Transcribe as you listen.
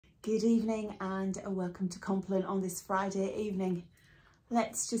Good evening and welcome to Compline on this Friday evening.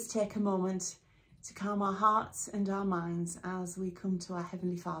 Let's just take a moment to calm our hearts and our minds as we come to our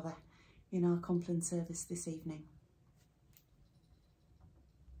Heavenly Father in our Compline service this evening.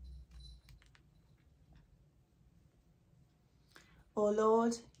 O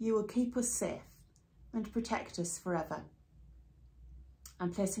Lord, you will keep us safe and protect us forever. I'm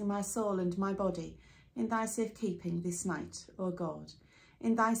placing my soul and my body in thy safekeeping this night, O God,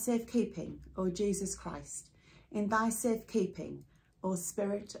 in thy safekeeping, O Jesus Christ, in thy safekeeping, O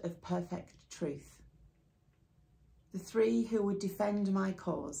Spirit of perfect truth. The three who would defend my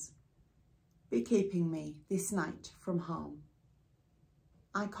cause, be keeping me this night from harm.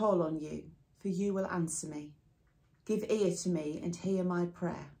 I call on you, for you will answer me. Give ear to me and hear my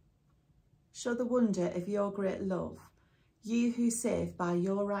prayer. Show the wonder of your great love, you who save by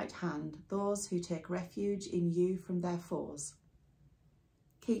your right hand those who take refuge in you from their foes.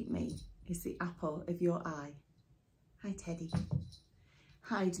 Keep me is the apple of your eye. Hi, Teddy.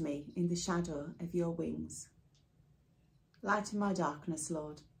 Hide me in the shadow of your wings. Lighten my darkness,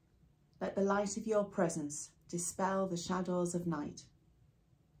 Lord. Let the light of your presence dispel the shadows of night.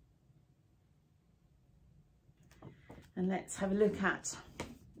 And let's have a look at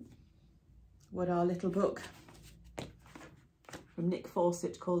what our little book from Nick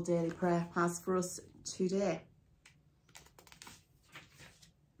Fawcett called Daily Prayer has for us today.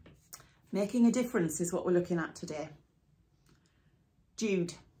 Making a difference is what we're looking at today.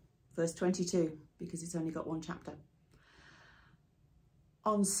 Jude, verse 22, because it's only got one chapter.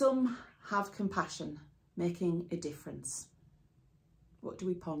 On some have compassion, making a difference. What do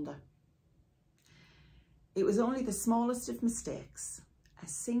we ponder? It was only the smallest of mistakes, a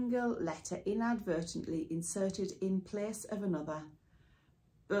single letter inadvertently inserted in place of another,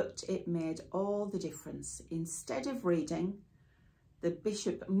 but it made all the difference. Instead of reading, the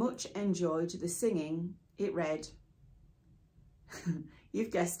bishop much enjoyed the singing, it read,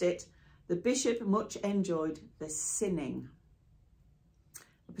 you've guessed it, the bishop much enjoyed the sinning.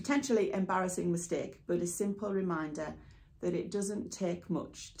 A potentially embarrassing mistake, but a simple reminder that it doesn't take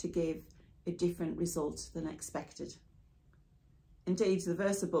much to give a different result than expected. Indeed, the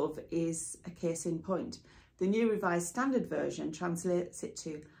verse above is a case in point. The New Revised Standard Version translates it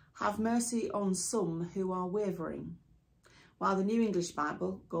to, have mercy on some who are wavering, while the New English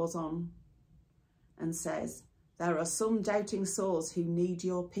Bible goes on and says, there are some doubting souls who need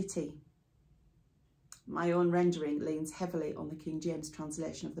your pity. My own rendering leans heavily on the King James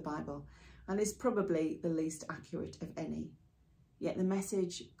translation of the Bible and is probably the least accurate of any. Yet the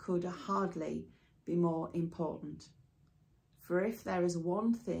message could hardly be more important. For if there is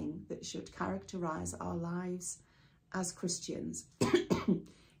one thing that should characterise our lives as Christians,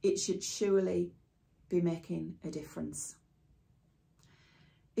 it should surely be making a difference.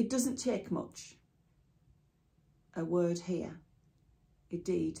 It doesn't take much. A word here, a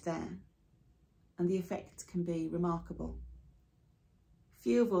deed there, and the effect can be remarkable.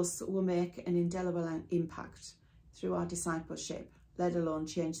 Few of us will make an indelible impact through our discipleship, let alone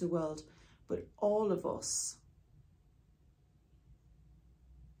change the world, but all of us,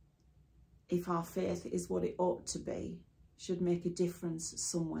 if our faith is what it ought to be, should make a difference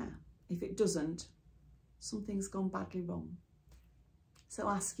somewhere. If it doesn't, something's gone badly wrong. So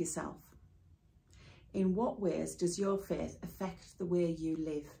ask yourself, in what ways does your faith affect the way you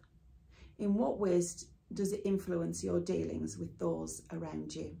live? In what ways does it influence your dealings with those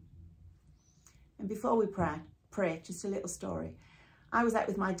around you? And before we pray, just a little story. I was out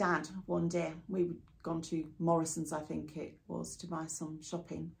with my dad one day. We'd gone to Morrison's, I think it was, to buy some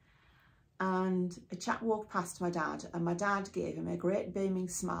shopping. And a chap walked past my dad and my dad gave him a great beaming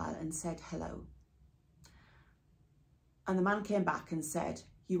smile and said hello. And the man came back and said,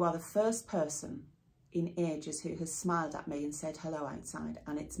 you are the first person in ages who has smiled at me and said hello outside,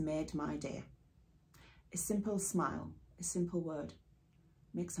 and it's made my day. A simple smile, a simple word,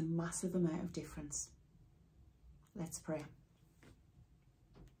 makes a massive amount of difference. Let's pray.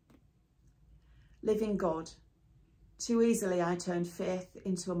 Living God, too easily I turned faith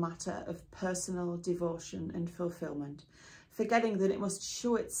into a matter of personal devotion and fulfilment, forgetting that it must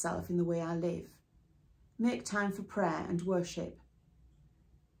show itself in the way I live. Make time for prayer and worship.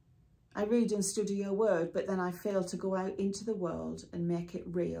 I read and study your word, but then I fail to go out into the world and make it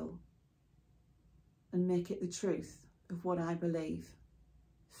real and make it the truth of what I believe.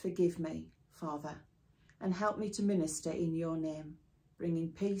 Forgive me, Father, and help me to minister in your name, bringing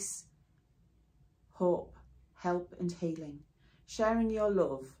peace, hope, help and healing, sharing your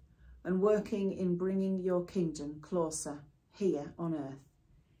love and working in bringing your kingdom closer here on earth.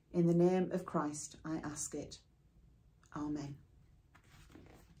 In the name of Christ, I ask it. Amen.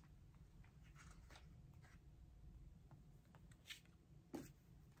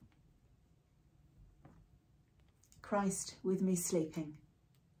 Christ with me sleeping,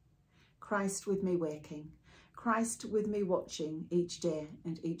 Christ with me waking, Christ with me watching each day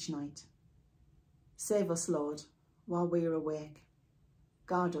and each night. Save us, Lord, while we are awake.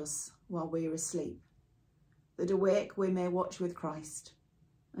 Guard us while we are asleep, that awake we may watch with Christ,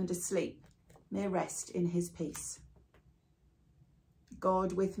 and asleep may rest in his peace.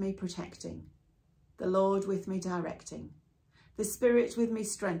 God with me protecting, the Lord with me directing, the Spirit with me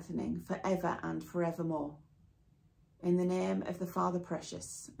strengthening forever and forevermore. In the name of the Father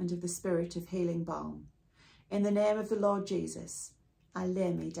precious and of the Spirit of healing balm, in the name of the Lord Jesus, I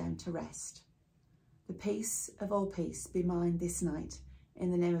lay me down to rest. The peace of all peace be mine this night, in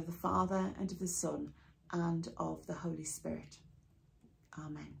the name of the Father and of the Son and of the Holy Spirit.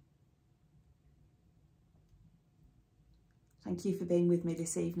 Amen. Thank you for being with me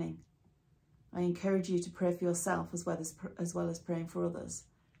this evening. I encourage you to pray for yourself as well as praying for others,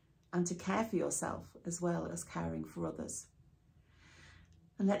 and to care for yourself as well as caring for others.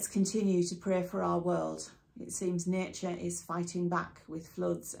 And let's continue to pray for our world. It seems nature is fighting back with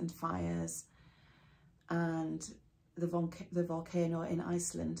floods and fires and the volcano in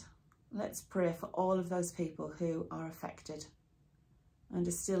Iceland. Let's pray for all of those people who are affected and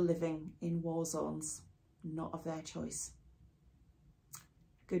are still living in war zones, not of their choice.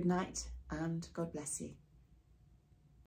 Good night and God bless you.